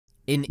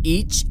In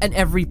each and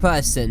every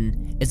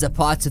person is a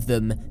part of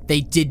them they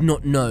did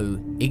not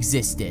know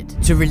existed.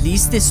 To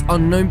release this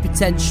unknown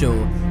potential,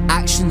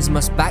 actions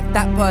must back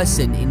that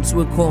person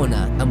into a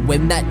corner, and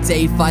when that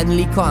day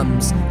finally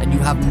comes and you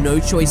have no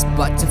choice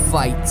but to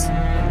fight,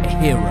 a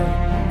hero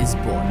is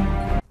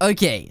born.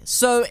 Okay,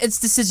 so it's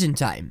decision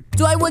time.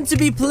 Do I want to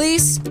be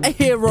police, a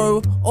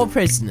hero, or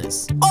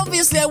prisoners?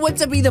 Obviously, I want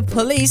to be the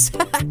police.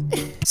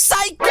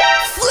 Psych!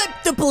 Flip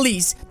the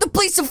police! The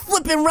police are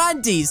flipping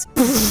Randys!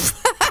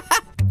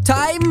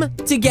 Time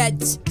to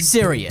get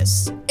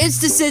serious. It's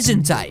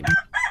decision time.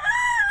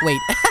 Wait,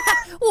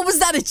 what was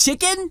that, a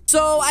chicken?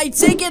 So I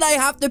take it I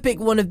have to pick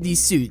one of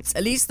these suits.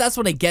 At least that's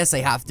what I guess I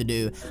have to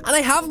do. And I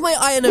have my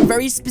eye on a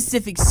very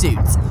specific suit.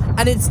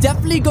 And it's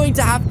definitely going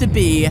to have to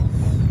be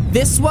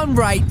this one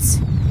right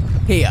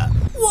here.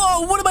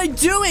 Whoa, what am I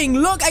doing?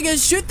 Look, I can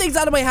shoot things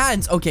out of my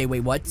hands. Okay, wait,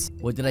 what?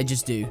 What did I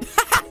just do?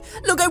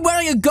 Look, I'm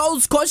wearing a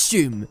girl's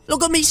costume.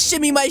 Look at me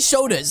shimmy my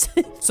shoulders.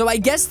 So I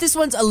guess this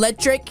one's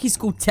electric. He's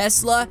called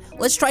Tesla.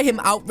 Let's try him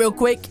out real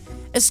quick.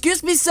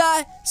 Excuse me,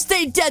 sir.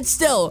 Stay dead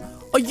still,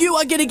 or you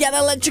are gonna get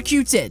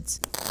electrocuted.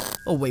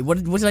 Oh, wait,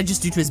 what did I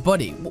just do to his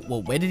body?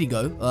 Well, where did he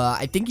go?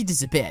 I think he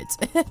disappeared.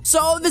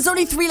 So there's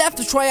only 3 left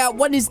to try out.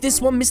 One is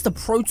this one, Mr.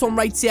 Proton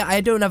right here.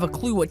 I don't have a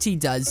clue what he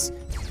does.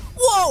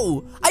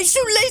 Whoa! I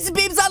shoot laser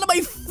beams out of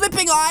my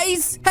flipping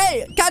eyes!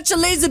 Hey, catch a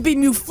laser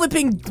beam, you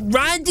flipping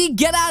Randy!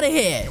 Get out of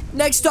here!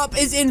 Next up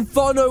is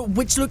Inferno,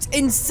 which looks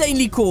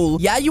insanely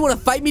cool. Yeah, you want to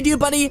fight me, do you,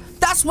 buddy?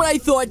 That's what I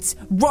thought.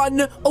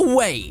 Run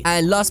away!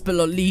 And last but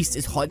not least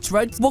is Hot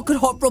Rod. What could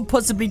Hot Rod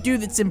possibly do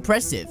that's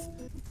impressive?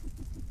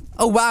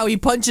 Oh, wow, he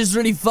punches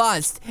really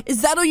fast.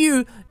 Is that all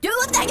you...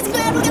 What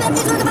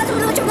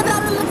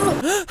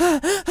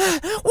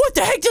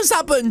the heck just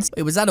happened?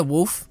 Wait, was that a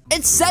wolf?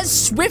 It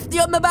says Swifty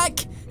on the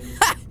back.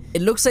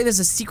 It looks like there's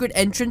a secret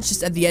entrance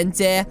just at the end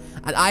there,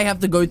 and I have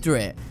to go through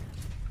it.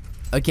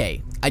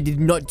 Okay, I did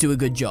not do a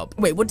good job.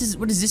 Wait, what does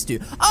this do?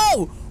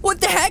 Oh, what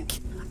the heck?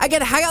 I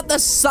can hang out the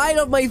side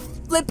of my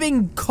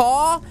flipping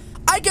car?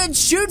 I can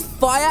shoot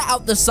fire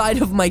out the side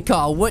of my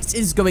car. What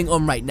is going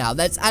on right now?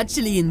 That's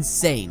actually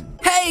insane.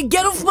 Hey,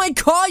 get off my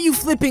car, you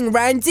flipping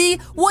Randy.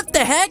 What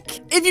the heck?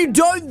 If you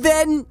don't,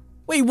 then...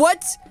 Wait,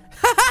 what?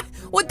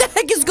 What the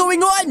heck is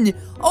going on?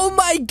 Oh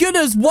my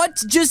goodness,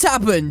 what just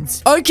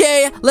happened?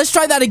 Okay, let's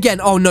try that again.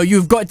 Oh no,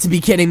 you've got to be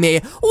kidding me.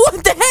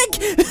 What the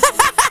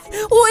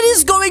heck? What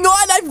is going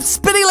on? I'm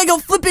spinning like a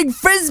flipping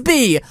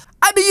frisbee.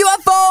 I'm a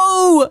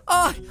UFO.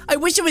 Oh, I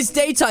wish it was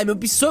daytime. It would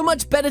be so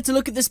much better to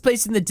look at this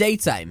place in the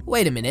daytime.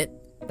 Wait a minute.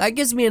 That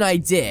gives me an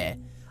idea.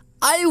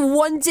 I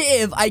wonder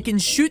if I can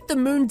shoot the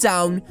moon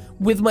down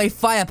with my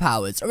fire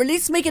powers, or at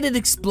least make it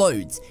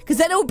explode. Because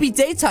then it will be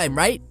daytime,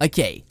 right?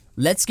 Okay,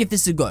 let's give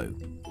this a go.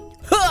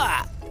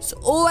 Ha! So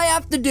all I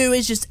have to do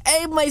is just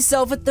aim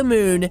myself at the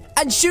moon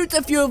and shoot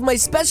a few of my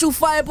special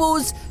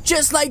fireballs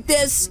just like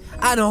this,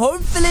 and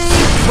hopefully...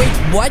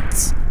 Wait,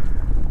 what?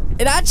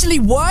 It actually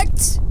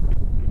worked?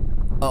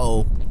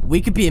 Uh-oh. We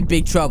could be in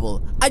big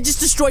trouble. I just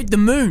destroyed the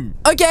moon.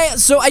 Okay,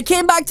 so I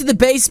came back to the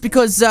base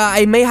because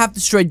I may have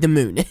destroyed the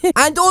moon.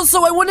 And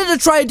also, I wanted to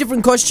try a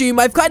different costume.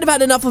 I've kind of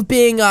had enough of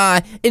being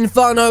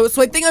Inferno,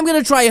 so I think I'm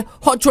gonna try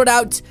Hot Rod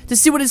out to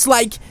see what it's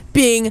like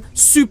being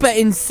super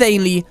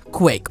insanely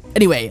quick.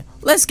 Anyway,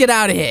 let's get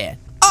out of here.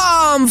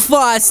 I'm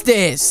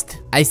fastest.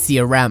 I see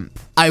a ramp.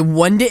 I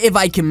wonder if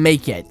I can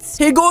make it.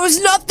 Here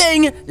goes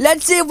nothing.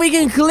 Let's see if we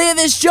can clear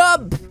this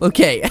jump.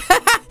 Okay,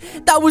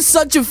 that was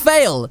such a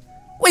fail.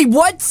 Wait,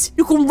 what?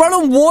 You can run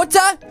on water?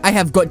 I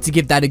have got to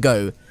give that a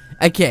go.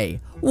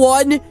 Okay.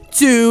 1,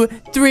 2,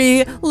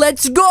 3.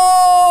 Let's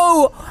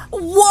go!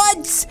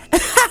 What?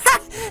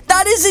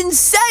 That is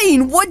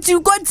insane. What?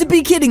 You got to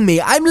be kidding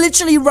me. I'm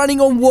literally running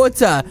on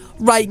water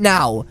right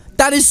now.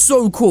 That is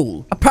so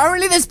cool.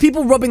 Apparently, there's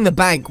people robbing the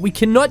bank. We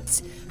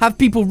cannot have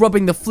people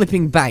robbing the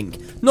flipping bank.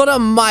 Not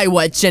on my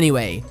watch,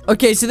 anyway.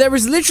 Okay, so there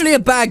is literally a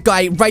bad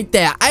guy right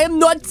there. I'm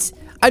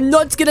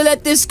not gonna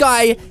let this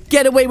guy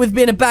get away with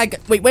being a bad guy.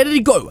 Wait, where did he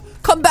go?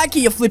 Come back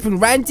here, you flipping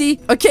Randy.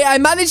 Okay, I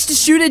managed to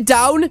shoot it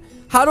down.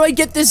 How do I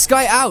get this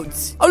guy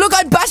out? Oh, look,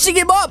 I'm bashing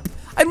him up.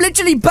 I'm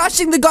literally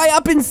bashing the guy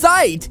up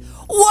inside.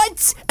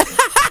 What?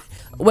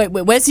 Wait,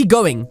 where's he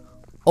going?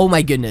 Oh,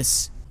 my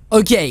goodness.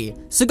 Okay,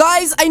 so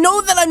guys, I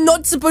know that I'm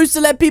not supposed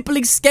to let people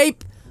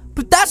escape,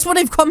 but that's what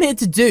I've come here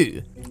to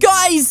do.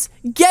 Guys,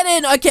 get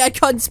in. Okay, I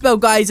can't spell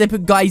guys. I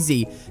put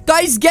guysy.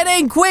 Guys, get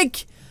in,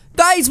 quick.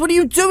 Guys, what are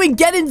you doing?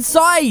 Get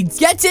inside.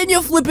 Get in,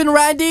 you flipping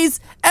Randys.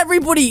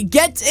 Everybody,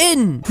 get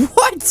in.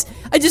 What?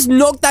 I just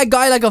knocked that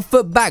guy like a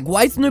foot back.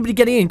 Why is nobody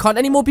getting in? Can't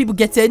any more people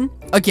get in?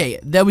 Okay,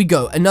 there we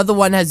go. Another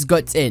one has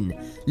got in.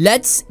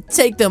 Let's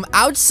take them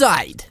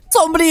outside.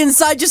 Somebody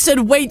inside just said,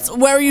 wait,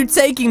 where are you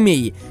taking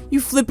me? You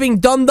flipping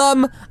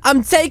dum-dum.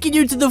 I'm taking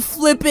you to the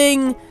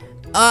flipping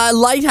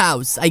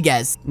lighthouse, I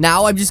guess.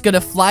 Now I'm just gonna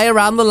fly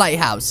around the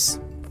lighthouse.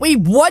 Wait,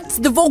 what?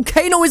 The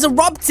volcano is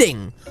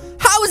erupting.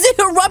 How is it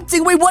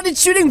erupting? Wait, what?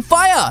 It's shooting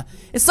fire.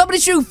 Is somebody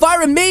shooting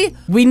fire at me?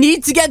 We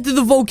need to get to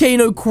the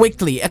volcano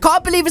quickly. I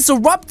can't believe it's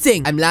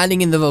erupting. I'm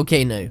landing in the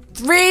volcano.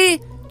 3,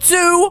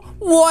 2,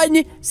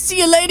 1. See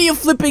you later, you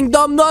flipping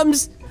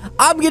dum-dums.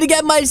 I'm gonna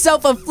get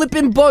myself a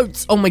flipping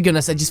boat. Oh my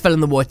goodness, I just fell in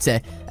the water.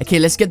 Okay,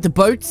 let's get the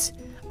boat.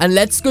 And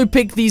let's go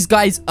pick these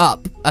guys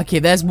up. Okay,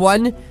 there's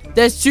 1.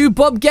 There's 2.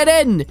 Bob, get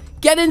in.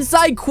 Get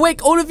inside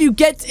quick. All of you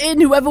get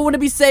in. Whoever want to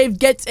be saved,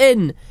 get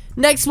in.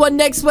 Next one,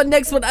 next one,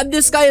 next one. And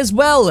this guy as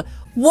well.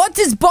 What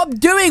is Bob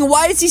doing?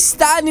 Why is he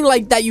standing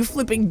like that, you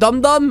flipping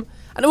dum-dum?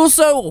 And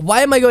also,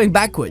 why am I going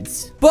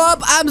backwards?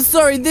 Bob, I'm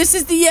sorry. This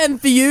is the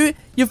end for you.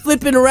 You're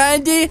flipping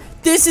Randy.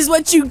 This is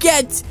what you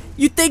get.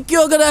 You think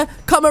you're gonna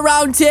come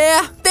around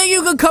here? Think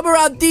you can come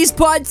around these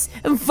parts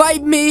and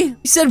fight me?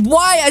 He said,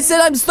 why? I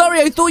said, I'm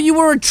sorry. I thought you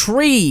were a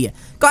tree.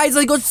 Guys,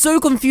 I got so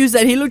confused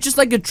that he looked just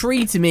like a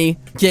tree to me.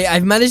 Okay,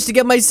 I've managed to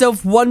get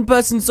myself 1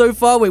 person so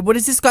far. Wait, what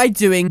is this guy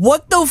doing?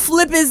 What the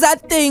flip is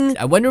that thing?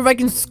 I wonder if I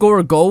can score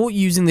a goal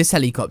using this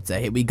helicopter.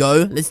 Here we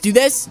go. Let's do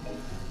this.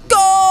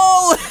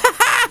 Goal!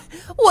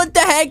 What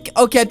the heck?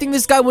 Okay, I think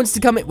this guy wants to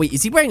come in. Wait,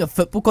 is he wearing a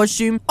football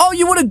costume? Oh,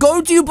 you want to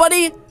go, do you,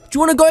 buddy? Do you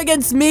want to go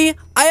against me?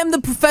 I am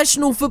the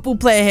professional football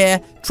player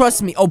here.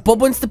 Trust me. Oh, Bob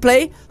wants to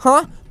play?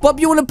 Huh? Bob,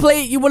 you want to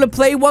play? You want to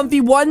play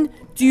 1v1?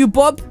 Do you,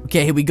 Bob?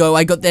 Okay, here we go.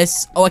 I got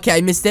this. Oh, okay.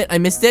 I missed it. I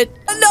missed it.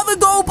 Another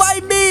goal by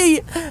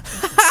me.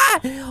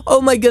 Oh,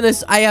 my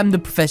goodness. I am the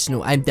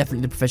professional. I'm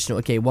definitely the professional.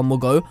 Okay, one more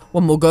go.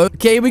 One more go.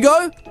 Okay, here we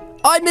go.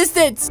 I missed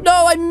it.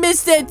 No, I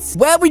missed it.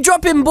 Where are we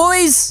dropping,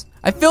 boys?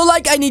 I feel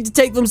like I need to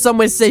take them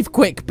somewhere safe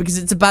quick because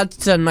it's about to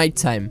turn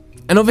nighttime.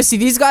 And obviously,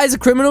 these guys are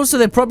criminals, so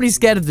they're probably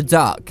scared of the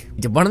dark.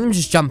 Did one of them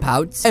just jump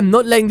out? I'm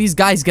not letting these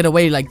guys get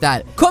away like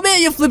that. Come here,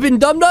 you flipping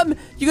dum-dum.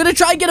 You're gonna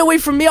try and get away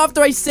from me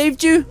after I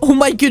saved you? Oh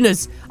my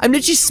goodness. I'm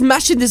literally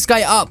smashing this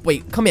guy up.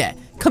 Wait, come here.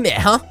 Come here,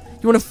 huh?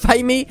 You wanna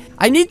fight me?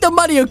 I need the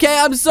money, okay?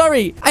 I'm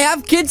sorry. I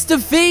have kids to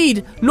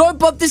feed. No,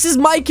 Bob, this is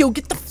my kill.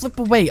 Get the flip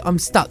away. I'm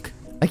stuck.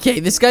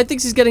 Okay, this guy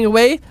thinks he's getting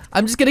away.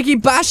 I'm just gonna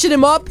keep bashing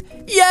him up.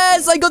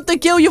 Yes, I got the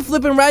kill, you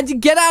flipping Randy.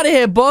 Get out of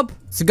here, Bob.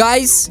 So,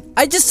 guys,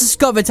 I just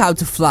discovered how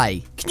to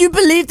fly. Can you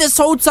believe this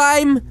whole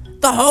time?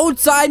 The whole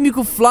time you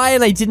could fly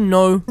and I didn't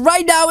know.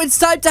 Right now, it's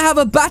time to have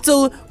a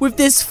battle with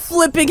this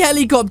flipping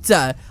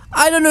helicopter.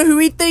 I don't know who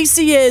he thinks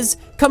he is.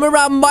 Come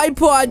around my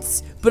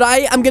parts, but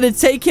I am gonna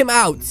take him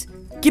out.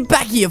 Get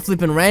back here,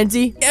 flipping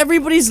Randy.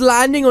 Everybody's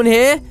landing on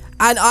here.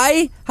 And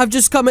I have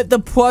just come at the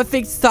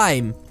perfect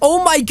time.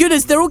 Oh my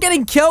goodness, they're all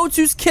getting killed.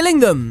 Who's killing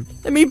them?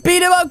 Let me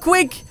beat him up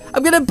quick.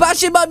 I'm gonna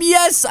bash him up.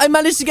 Yes, I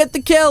managed to get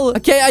the kill.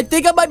 Okay, I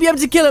think I might be able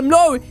to kill him.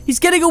 No, he's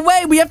getting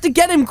away. We have to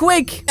get him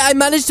quick. I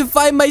managed to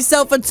find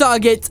myself a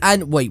target.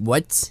 And wait,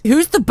 what?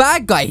 Who's the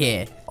bad guy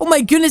here? Oh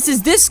my goodness,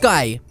 it's this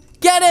guy.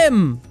 Get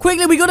him.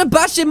 Quickly, we gotta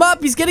bash him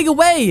up. He's getting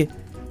away.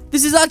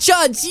 This is our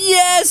chance.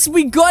 Yes,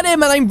 we got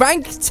him. And I'm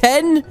rank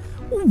 10.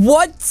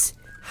 What?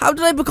 How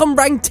did I become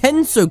rank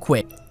 10 so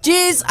quick?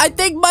 Jeez, I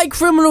think my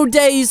criminal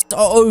days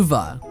are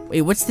over.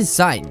 Wait, what's this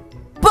sign?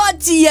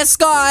 But yes,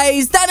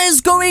 guys, that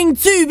is going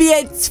to be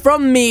it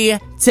from me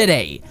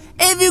today.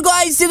 If you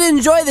guys did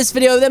enjoy this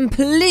video, then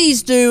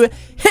please do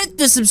hit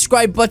the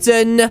subscribe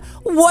button.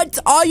 What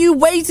are you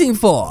waiting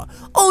for?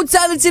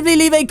 Alternatively,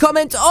 leave a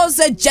comment or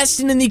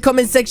suggestion in the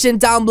comment section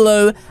down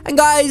below. And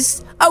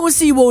guys, I will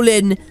see you all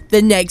in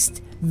the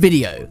next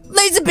video.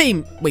 Laser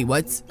beam. Wait,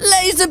 what?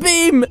 Laser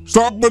beam.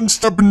 Stop and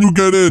step and you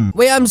get in.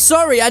 Wait, I'm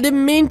sorry. I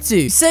didn't mean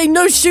to. Saying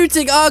no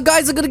shooting. Oh,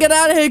 guys, I'm gonna get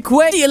out of here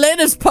quick. See you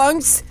later,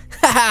 punks.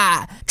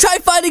 Haha. Try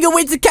finding a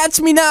way to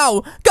catch me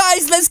now.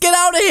 Guys, let's get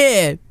out of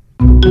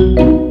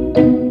here.